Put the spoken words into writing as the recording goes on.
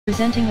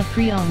Presenting a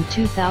pre-owned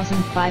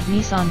 2005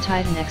 Nissan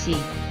Titan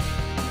XE.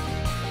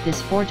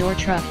 This four-door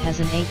truck has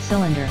an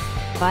 8-cylinder,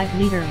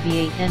 5-liter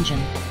V8 engine,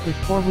 with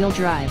 4-wheel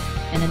drive,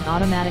 and an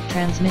automatic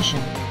transmission.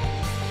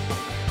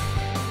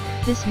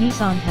 This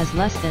Nissan has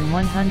less than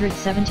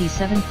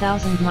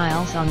 177,000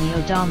 miles on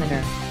the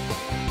odometer.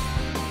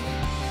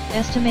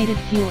 Estimated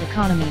fuel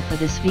economy for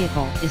this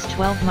vehicle is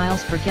 12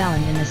 miles per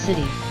gallon in the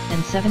city,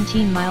 and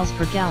 17 miles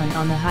per gallon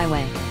on the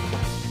highway.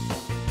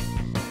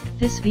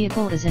 This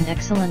vehicle is in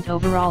excellent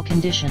overall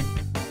condition.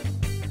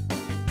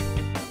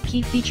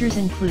 Key features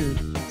include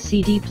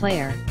CD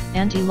player,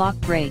 anti-lock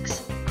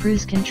brakes,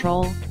 cruise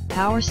control,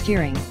 power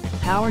steering,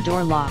 power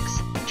door locks,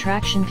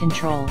 traction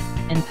control,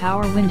 and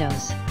power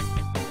windows.